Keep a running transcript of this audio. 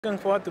Looking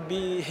forward to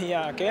be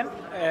here again,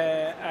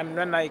 and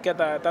when I get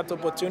that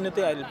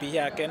opportunity, I'll be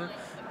here again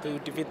to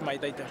defeat my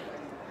title.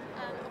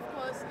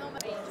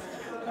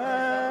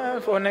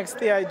 For next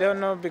year, I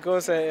don't know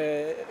because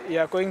we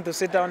are going to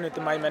sit down with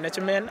my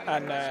management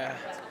and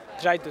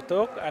try to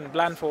talk and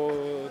plan for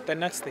the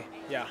next year.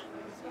 Yeah.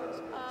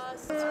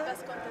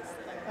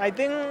 I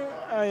think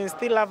I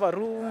still have a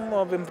room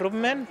of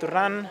improvement to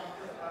run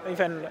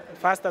even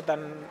faster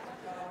than,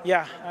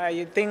 yeah,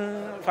 I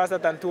think faster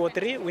than 2 or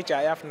 3, which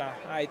I have now.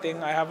 I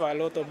think I have a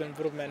lot of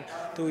improvement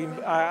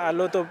a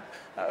lot of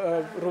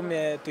room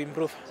to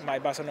improve my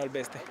personal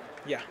best.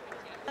 Yeah.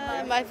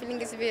 My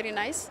feeling is very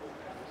nice.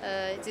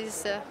 This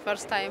is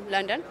first time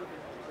London.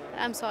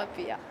 I'm so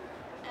happy. Yeah.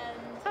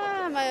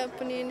 My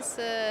opinion is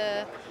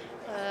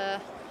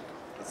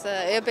it's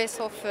a base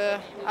of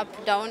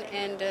up down,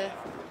 and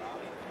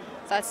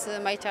that's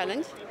my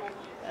challenge.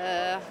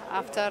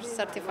 After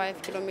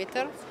 35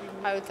 kilometers,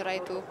 I will try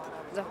to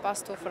the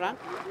past of run.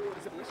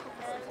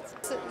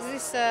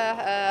 This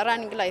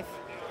running life.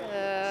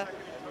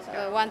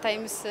 One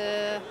times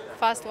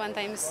fast, one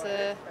times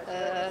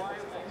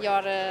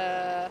your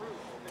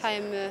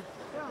time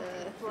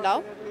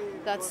low.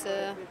 That's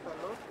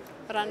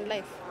run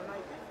life.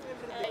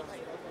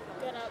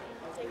 Gonna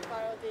take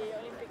part of the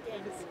Olympic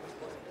Games?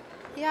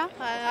 Yeah,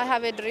 I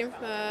have a dream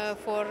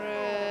for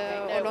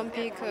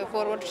Olympic,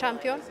 for world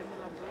champion.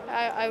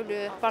 I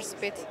would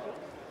participate.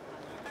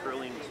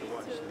 Thrilling to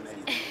watch the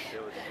men.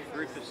 There was a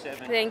group of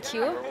 7. Thank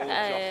you.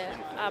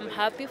 I'm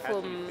happy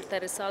from the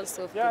results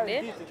of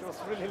today.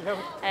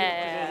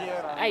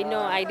 I know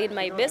I did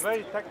my best.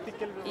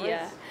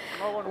 Yeah.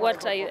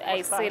 What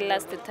I said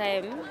last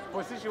time,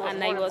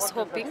 and I was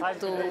hoping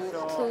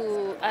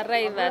to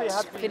arrive at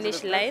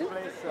finish line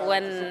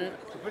when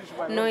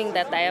knowing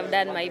that I have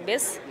done my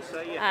best,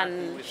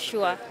 and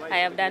sure I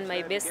have done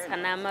my best,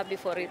 and I'm happy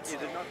for it.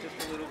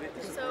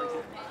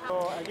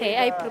 Hey,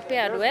 I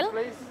prepared well.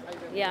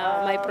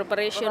 Yeah, my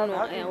preparation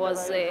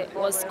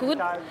was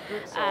good,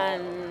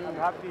 and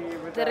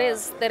the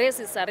race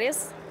is a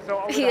race.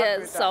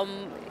 Yes,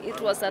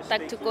 it was a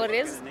tactical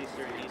race,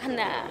 and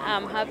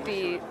I'm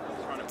happy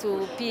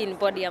to be in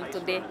podium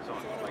today.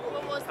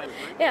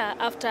 Yeah,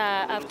 after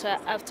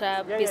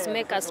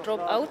pacemakers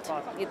dropped out,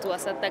 it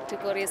was a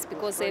tactical race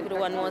because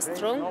everyone was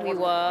strong. We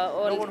were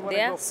all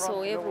there,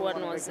 so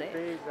everyone was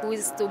who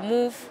is to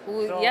move.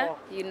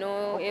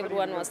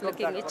 Everyone was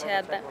looking at each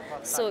other.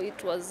 So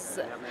it was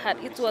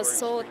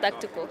so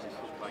tactical.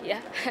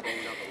 Yeah.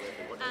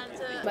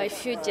 My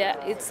future,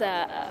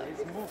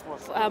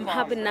 I'm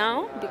happy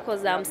now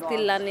because I'm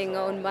still learning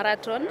on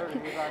marathon.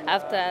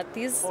 After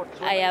this,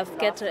 I have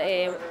get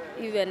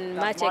even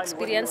much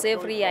experience.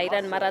 Every year I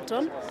run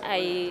marathon.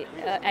 I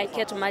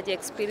get much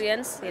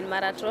experience in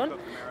marathon,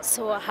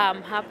 so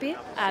I'm happy,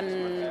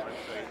 and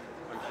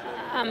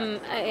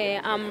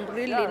I'm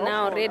really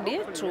now ready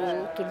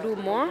to do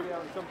more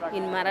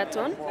in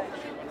marathon.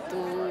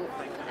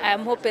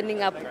 I'm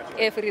opening up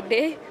every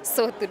day.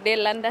 So today,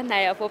 London,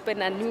 I have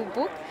opened a new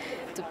book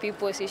to be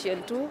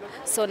position 2.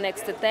 So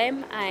next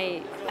time,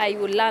 I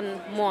will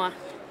learn more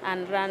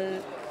and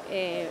run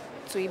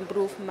to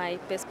improve my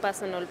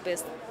personal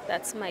best.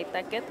 That's my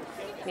target.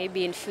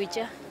 Maybe in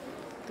future,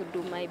 to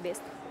do my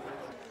best.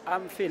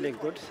 I'm feeling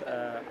good.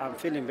 I'm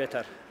feeling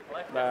better.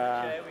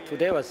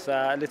 Today was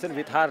a little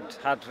bit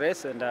hard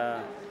race, and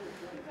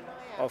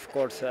of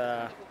course,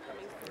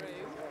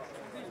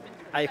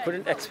 I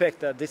couldn't expect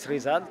this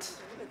result,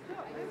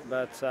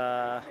 but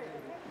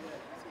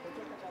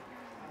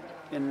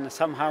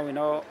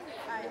somehow,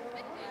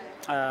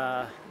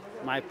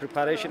 my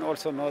preparation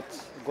also not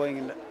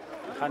going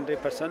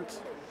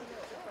 100%.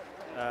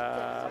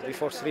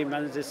 Before 3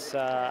 months,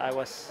 I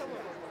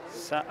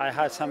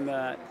had some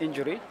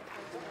injury,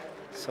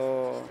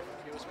 so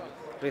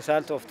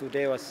result of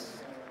today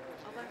was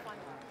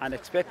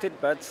unexpected,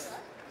 but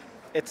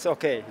it's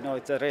okay.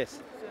 It's a race.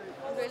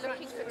 We're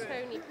looking for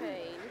Tony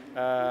Payne.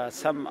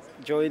 Some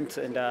joint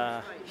in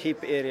the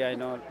hip area,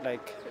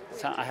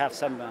 I have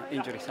some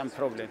injury, some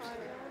problems.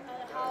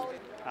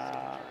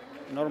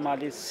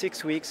 Normally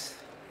 6 weeks,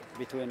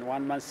 between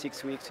 1 month,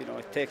 6 weeks,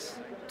 it takes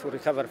to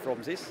recover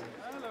from this.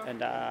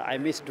 And I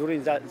missed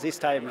during this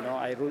time,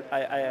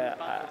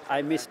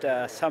 I missed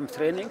some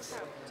trainings.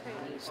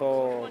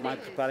 So my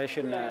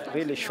preparation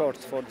really short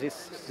for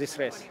this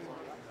race.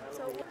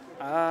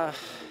 To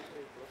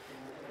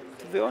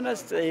be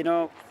honest,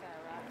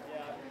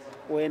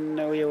 when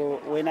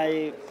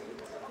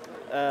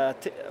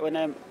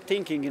I'm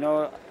thinking,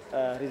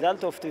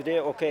 result of today,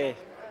 okay,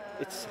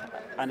 it's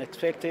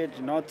unexpected,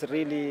 not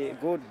really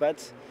good,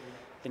 but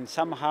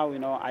somehow,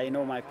 I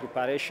know my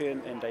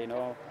preparation, and I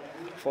know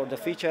for the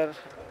future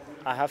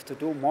I have to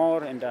do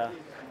more, and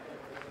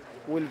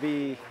will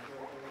be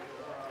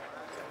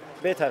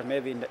better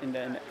maybe in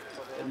the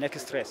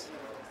next race.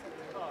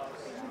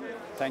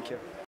 Thank you.